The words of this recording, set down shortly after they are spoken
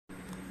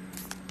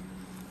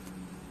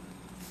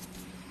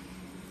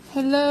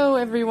Hello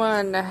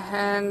everyone,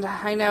 and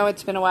I know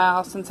it's been a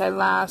while since I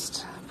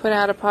last put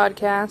out a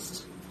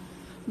podcast,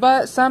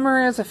 but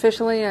summer is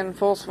officially in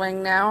full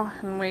swing now,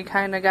 and we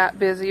kind of got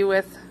busy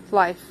with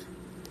life.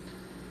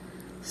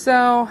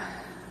 So,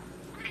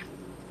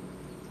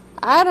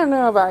 I don't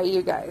know about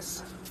you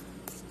guys.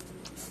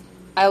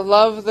 I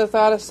love the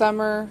thought of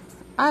summer,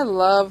 I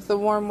love the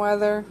warm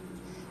weather,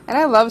 and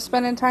I love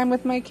spending time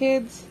with my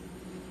kids,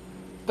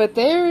 but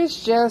there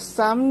is just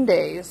some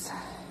days,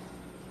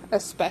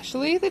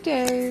 especially the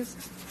days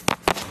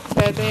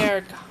that they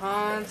are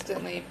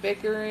constantly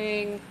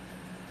bickering,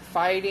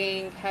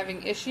 fighting,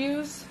 having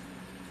issues,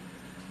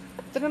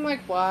 that I'm like,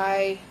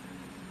 why?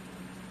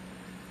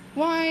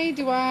 Why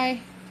do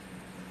I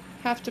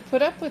have to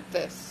put up with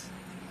this?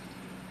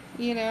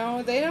 You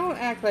know, they don't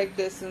act like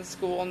this in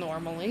school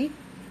normally.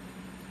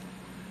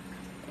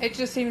 It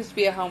just seems to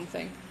be a home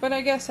thing. But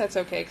I guess that's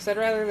okay, because I'd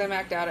rather them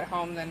act out at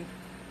home than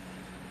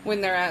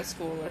when they're at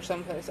school or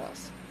someplace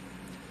else.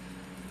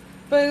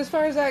 But as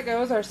far as that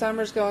goes, our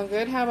summer's going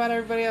good. How about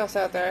everybody else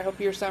out there? I hope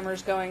your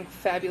summer's going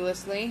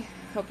fabulously.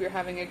 Hope you're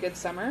having a good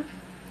summer.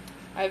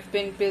 I've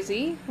been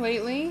busy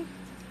lately.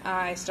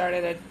 I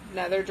started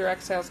another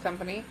direct sales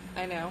company.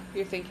 I know,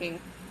 you're thinking,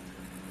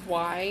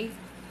 why,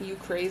 you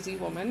crazy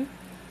woman?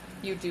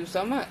 You do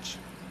so much.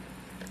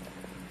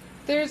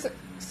 There's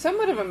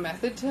somewhat of a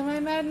method to my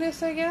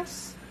madness, I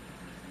guess.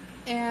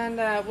 And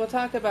we'll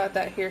talk about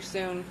that here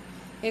soon.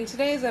 In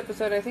today's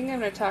episode, I think I'm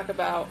going to talk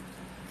about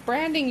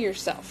branding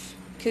yourself.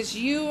 Because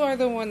you are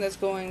the one that's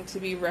going to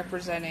be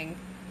representing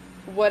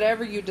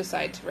whatever you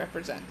decide to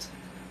represent.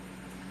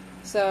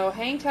 So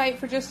hang tight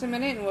for just a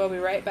minute and we'll be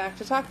right back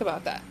to talk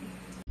about that.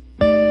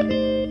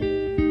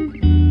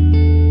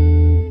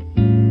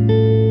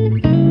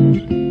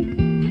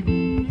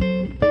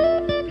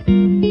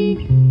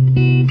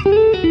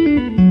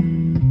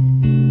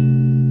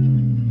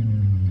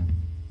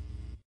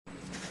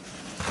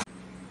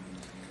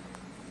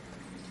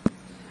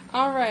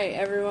 Alright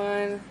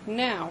everyone,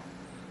 now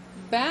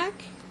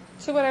back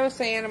to what I was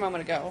saying a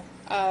moment ago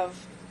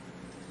of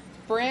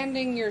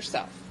branding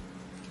yourself.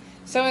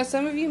 So as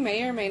some of you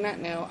may or may not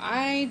know,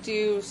 I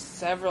do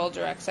several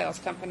direct sales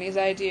companies.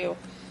 I do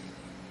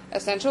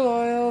essential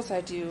oils, I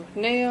do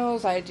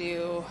nails, I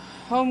do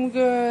home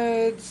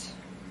goods.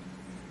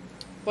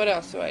 What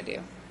else do I do?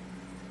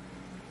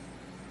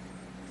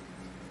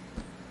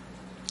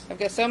 I've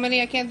got so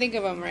many I can't think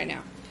of them right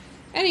now.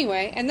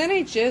 Anyway, and then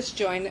I just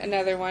joined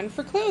another one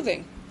for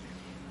clothing.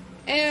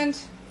 And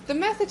the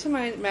method to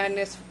my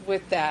madness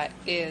with that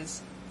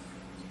is,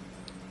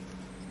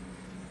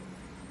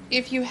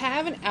 if you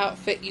have an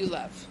outfit you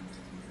love,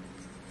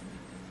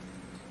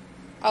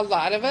 a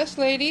lot of us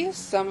ladies,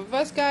 some of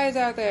us guys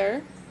out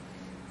there,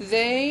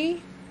 they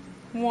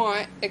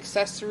want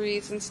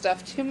accessories and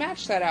stuff to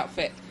match that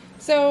outfit.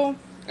 So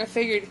I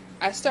figured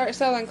I start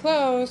selling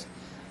clothes.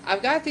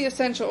 I've got the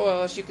essential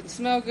oils. You can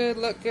smell good,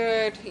 look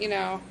good, you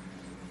know,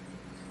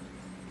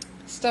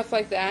 stuff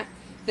like that.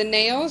 The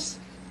nails,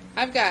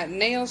 I've got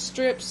nail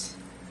strips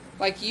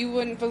like you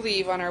wouldn't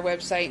believe on our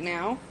website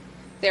now.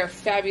 They're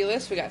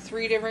fabulous. We got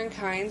 3 different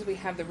kinds. We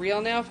have the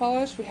real nail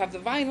polish, we have the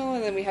vinyl,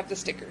 and then we have the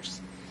stickers.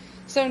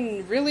 So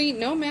really,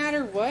 no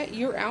matter what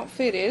your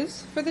outfit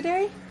is for the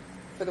day,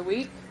 for the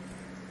week,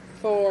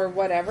 for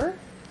whatever,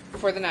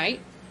 for the night,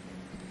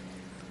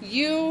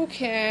 you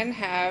can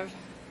have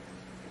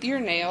your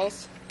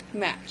nails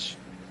match.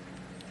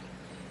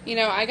 You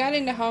know, I got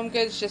into home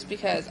goods just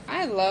because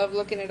I love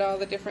looking at all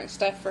the different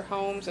stuff for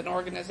homes and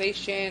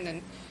organization,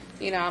 and,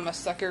 you know, I'm a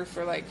sucker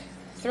for, like,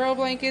 throw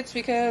blankets,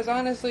 because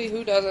honestly,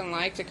 who doesn't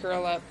like to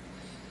curl up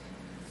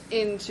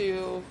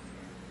into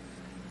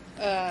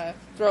a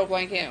throw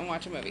blanket and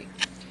watch a movie?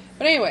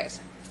 But anyways,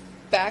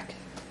 back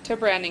to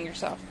branding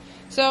yourself.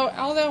 So,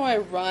 although I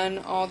run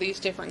all these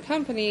different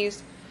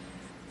companies,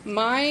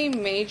 my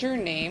major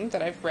name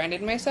that I've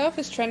branded myself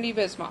is Trendy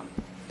Biz Mom,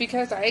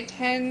 because I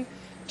tend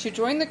to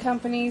join the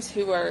companies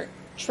who are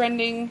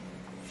trending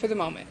for the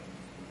moment.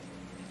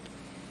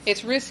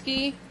 It's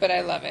risky, but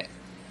I love it.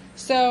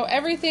 So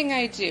everything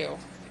I do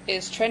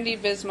is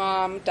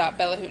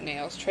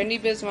trendybizmom.bellahootnails,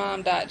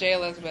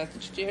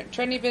 trendybizmom.jelizabeth,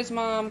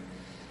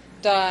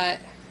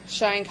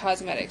 trendybizmom.shine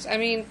cosmetics. I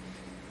mean,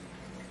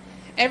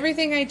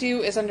 everything I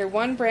do is under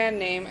one brand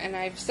name, and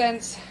I've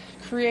since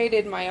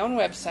created my own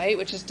website,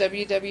 which is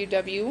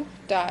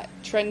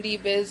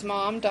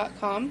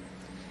www.trendybizmom.com,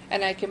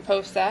 and I can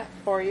post that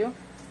for you.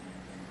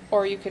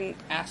 Or you can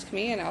ask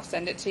me and I'll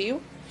send it to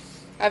you.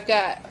 I've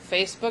got a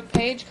Facebook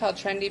page called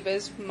Trendy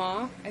Biz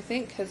Ma, I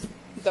think, because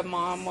the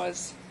mom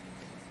was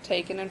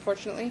taken,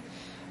 unfortunately.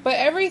 But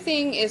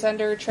everything is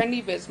under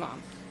Trendy Biz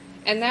Mom.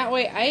 And that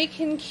way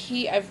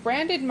I've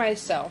branded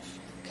myself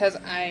because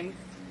I'm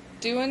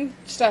doing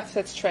stuff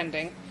that's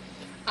trending.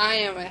 I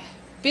am a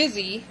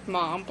busy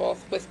mom,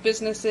 both with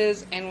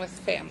businesses and with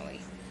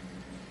family.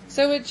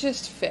 So it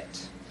just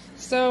fit.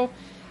 So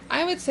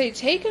I would say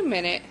take a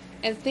minute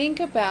and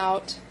think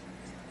about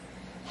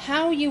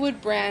how you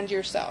would brand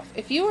yourself.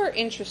 If you are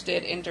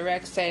interested in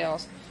direct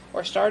sales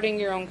or starting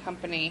your own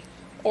company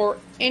or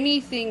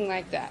anything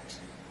like that,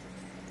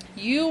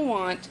 You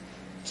want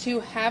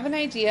to have an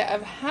idea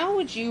of how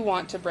would you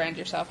want to brand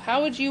yourself?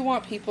 How would you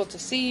want people to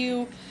see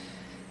you?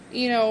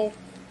 You know,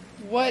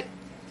 what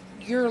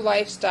your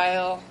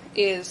lifestyle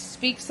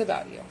speaks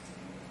about you.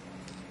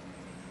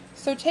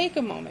 So take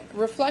a moment,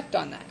 reflect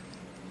on that.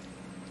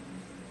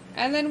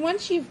 And then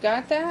once you've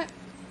got that,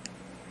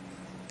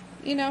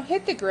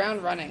 hit the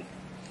ground running.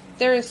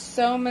 There is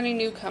so many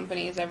new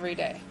companies every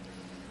day.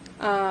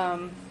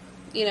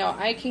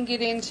 I can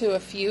get into a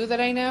few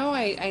that I know.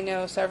 I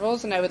know several,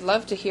 and I would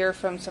love to hear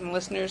from some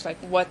listeners, like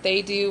what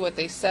they do, what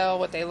they sell,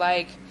 what they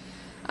like,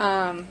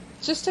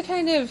 just to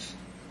kind of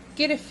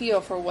get a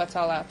feel for what's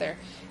all out there.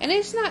 And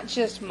it's not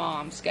just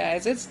moms,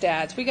 guys. It's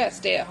dads. We got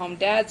stay-at-home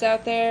dads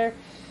out there.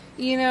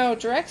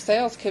 Direct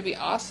sales could be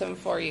awesome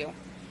for you,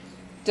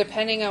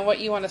 depending on what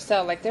you want to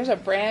sell. Like, there's a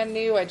brand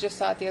new, I just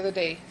saw it the other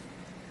day,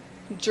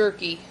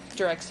 jerky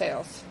direct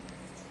sales.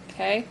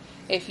 Okay?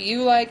 If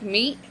you like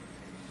meat,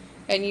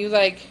 and you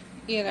like,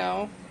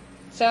 eating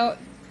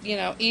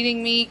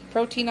meat,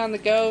 protein on the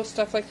go,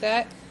 stuff like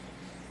that,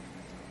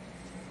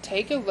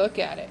 take a look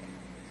at it.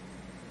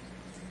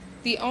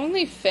 The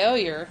only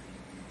failure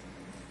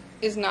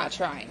is not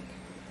trying.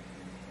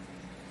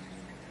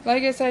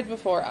 Like I said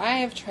before, I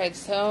have tried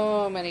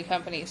so many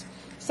companies.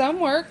 Some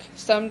work,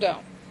 some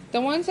don't.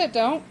 The ones that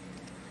don't,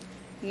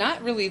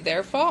 not really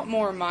their fault,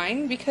 more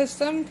mine, because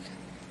some,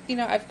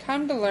 I've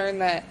come to learn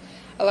that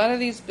a lot of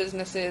these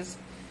businesses,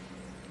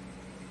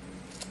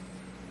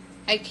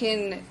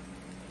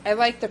 I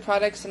like the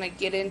products and I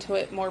get into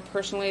it more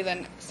personally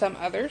than some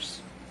others.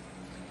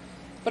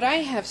 But I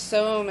have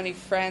so many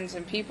friends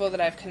and people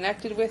that I've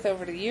connected with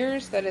over the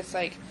years that it's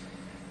like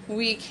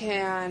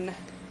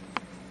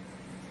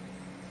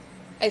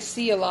I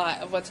see a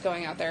lot of what's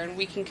going out there, and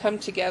we can come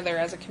together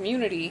as a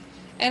community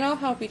and all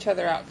help each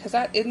other out, because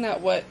isn't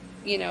that what,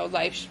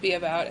 life should be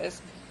about,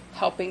 is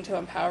helping to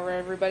empower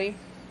everybody.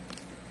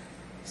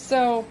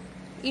 So,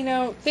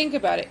 think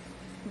about it.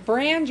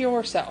 Brand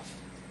yourself.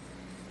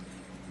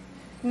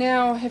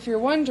 Now, if you're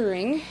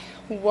wondering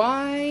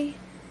why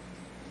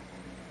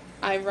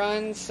I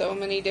run so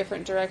many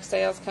different direct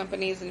sales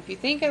companies, and if you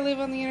think I live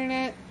on the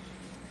internet,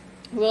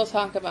 we'll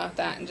talk about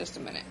that in just a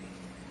minute.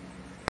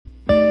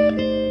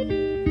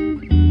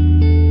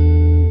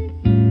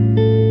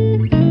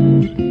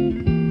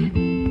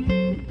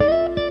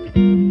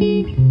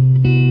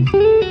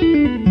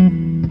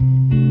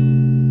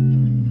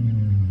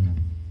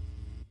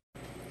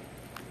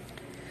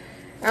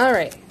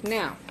 Alright,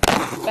 now,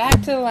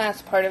 back to the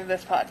last part of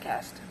this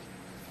podcast.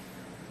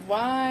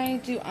 Why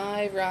do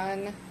I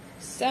run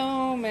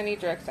so many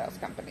direct sales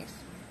companies?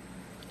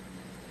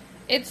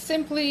 It's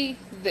simply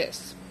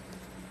this.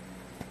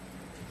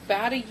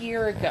 About a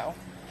year ago,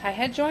 I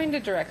had joined a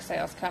direct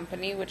sales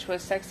company, which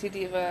was Sexy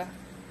Diva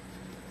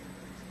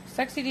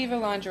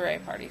Lingerie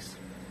Parties.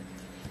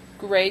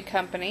 Great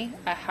company.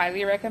 I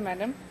highly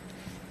recommend them.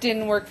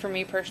 Didn't work for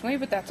me personally,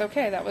 but that's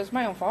okay. That was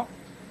my own fault.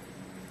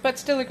 But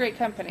still a great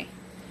company.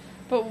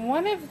 But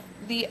one of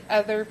the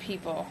other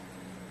people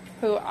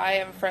who I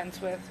am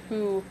friends with,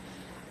 who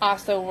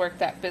also worked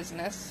that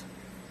business,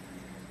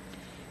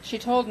 she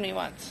told me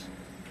once,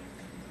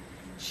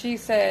 she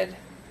said,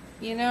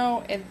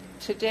 in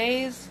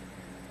today's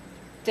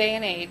day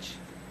and age,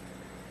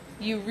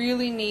 you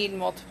really need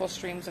multiple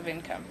streams of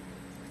income.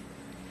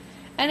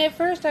 And at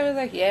first I was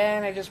like, yeah,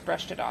 and I just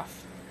brushed it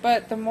off.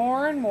 But the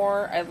more and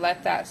more I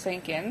let that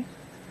sink in,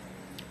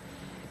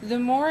 the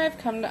more I've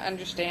come to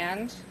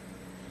understand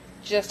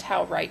just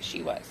how right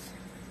she was.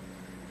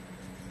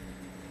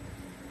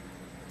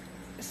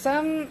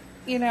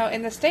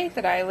 In the state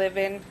that I live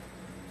in,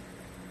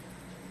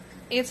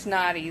 it's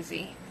not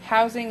easy.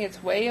 Housing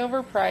is way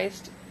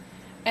overpriced,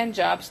 and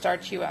jobs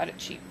start you out at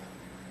cheap.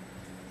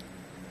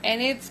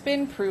 And it's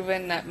been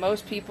proven that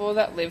most people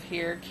that live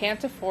here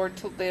can't afford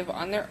to live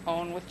on their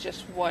own with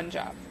just one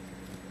job.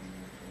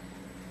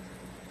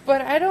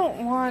 But I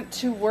don't want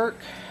to work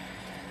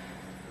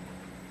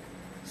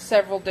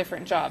several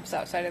different jobs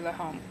outside of the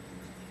home.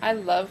 I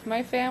love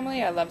my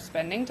family. I love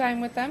spending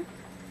time with them,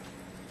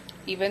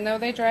 even though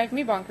they drive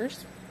me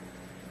bonkers.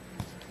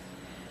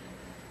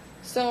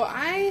 So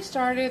I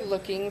started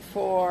looking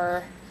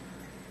for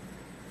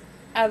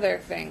other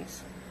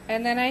things.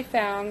 And then I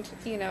found,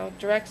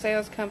 direct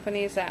sales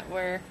companies that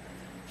were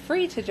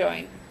free to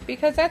join,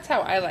 because that's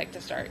how I like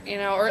to start,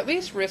 or at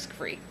least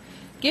risk-free.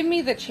 Give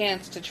me the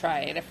chance to try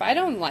it. If I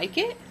don't like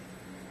it,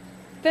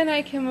 then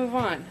I can move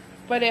on.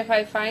 But if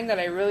I find that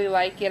I really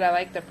like it, I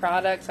like the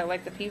products, I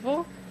like the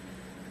people,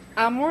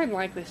 I'll more than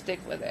likely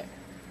stick with it.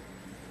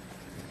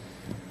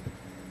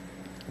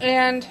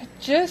 And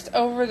just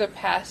over the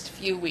past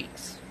few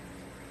weeks,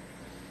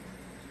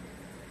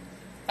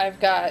 I've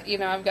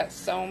got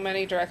so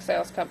many direct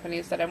sales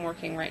companies that I'm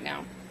working right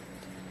now.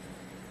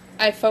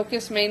 I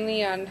focus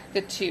mainly on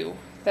the two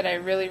that I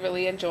really,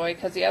 really enjoy,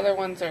 because the other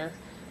ones are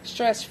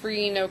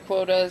stress-free, no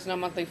quotas, no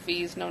monthly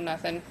fees, no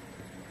nothing.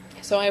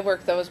 So I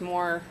work those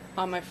more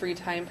on my free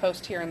time,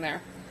 post here and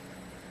there.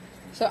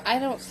 So I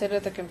don't sit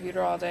at the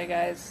computer all day,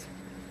 guys.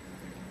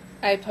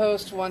 I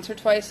post once or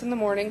twice in the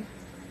morning,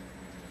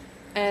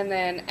 And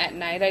then at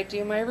night I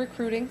do my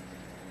recruiting,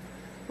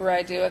 where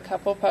I do a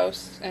couple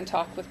posts and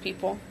talk with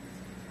people.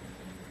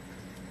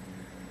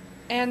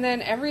 And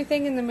then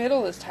everything in the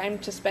middle is time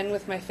to spend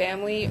with my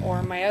family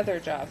or my other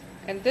job.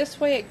 And this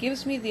way it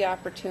gives me the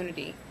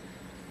opportunity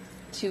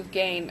to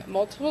gain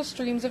multiple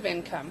streams of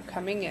income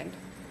coming in.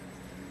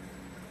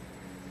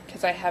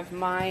 Because I have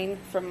mine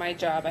from my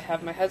job, I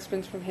have my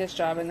husband's from his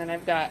job, and then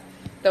I've got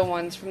the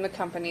ones from the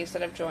companies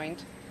that I've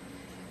joined.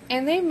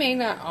 And they may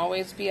not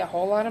always be a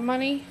whole lot of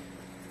money,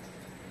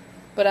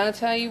 but I'll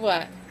tell you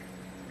what,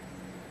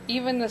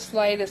 even the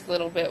slightest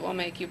little bit will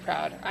make you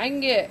proud. I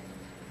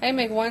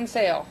make one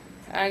sale,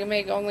 I can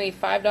make only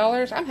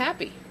 $5, I'm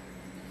happy.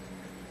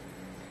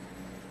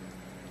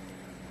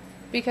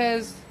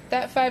 Because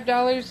that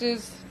 $5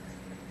 is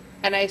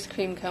an ice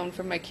cream cone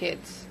for my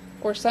kids,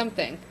 or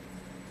something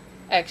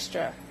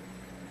extra.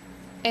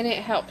 And it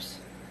helps.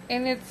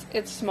 And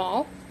it's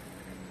small,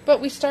 but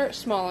we start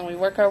small and we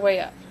work our way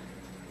up.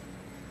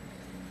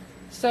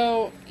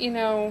 So,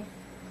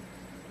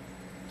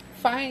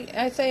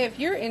 I say if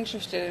you're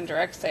interested in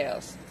direct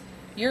sales,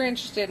 you're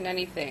interested in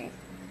anything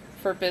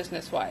for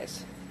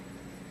business-wise,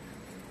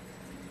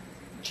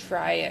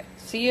 try it.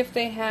 See if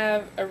they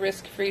have a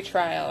risk-free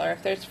trial, or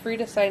if there's free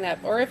to sign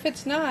up, or if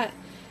it's not,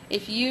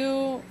 if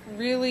you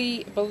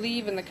really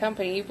believe in the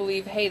company, you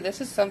believe, hey,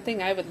 this is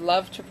something I would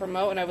love to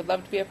promote and I would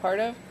love to be a part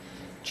of,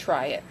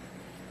 try it.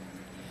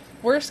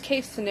 Worst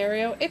case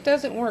scenario, it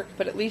doesn't work,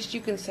 but at least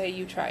you can say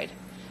you tried.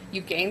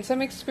 You gain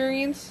some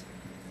experience,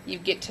 you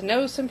get to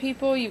know some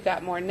people, you've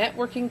got more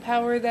networking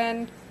power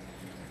then,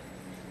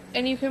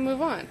 and you can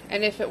move on.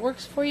 And if it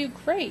works for you,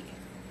 great.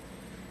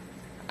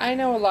 I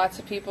know lots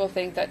of people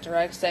think that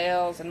direct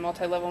sales and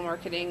multi-level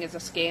marketing is a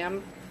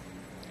scam.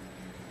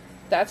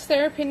 That's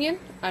their opinion.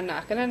 I'm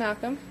not going to knock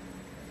them.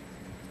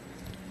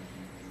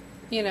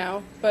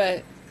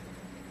 But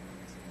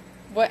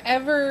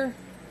whatever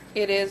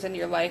it is in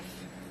your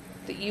life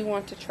that you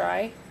want to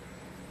try,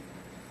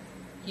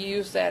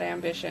 use that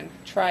ambition.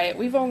 Try it.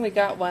 We've only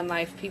got one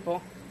life,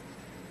 people.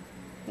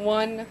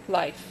 One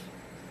life.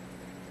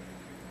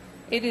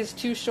 It is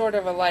too short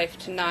of a life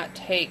to not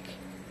take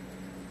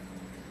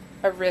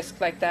a risk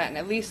like that and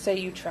at least say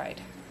you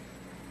tried.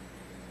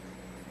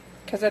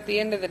 Because at the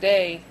end of the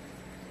day,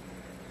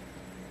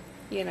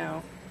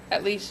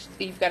 at least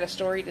you've got a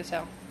story to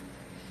tell.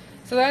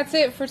 So that's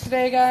it for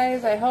today,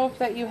 guys. I hope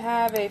that you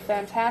have a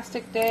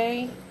fantastic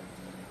day,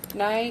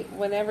 night,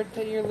 whenever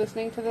you're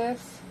listening to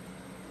this.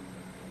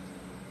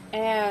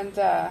 And,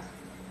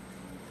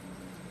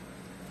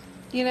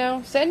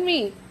 send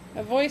me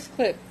a voice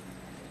clip.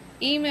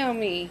 Email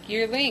me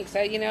your links.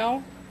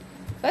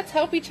 Let's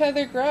help each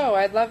other grow.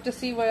 I'd love to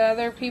see what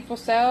other people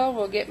sell.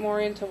 We'll get more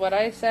into what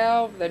I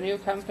sell, the new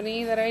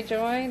company that I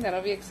joined.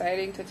 That'll be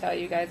exciting to tell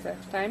you guys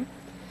next time.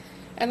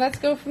 And let's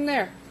go from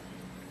there.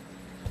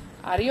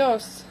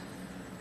 Adios.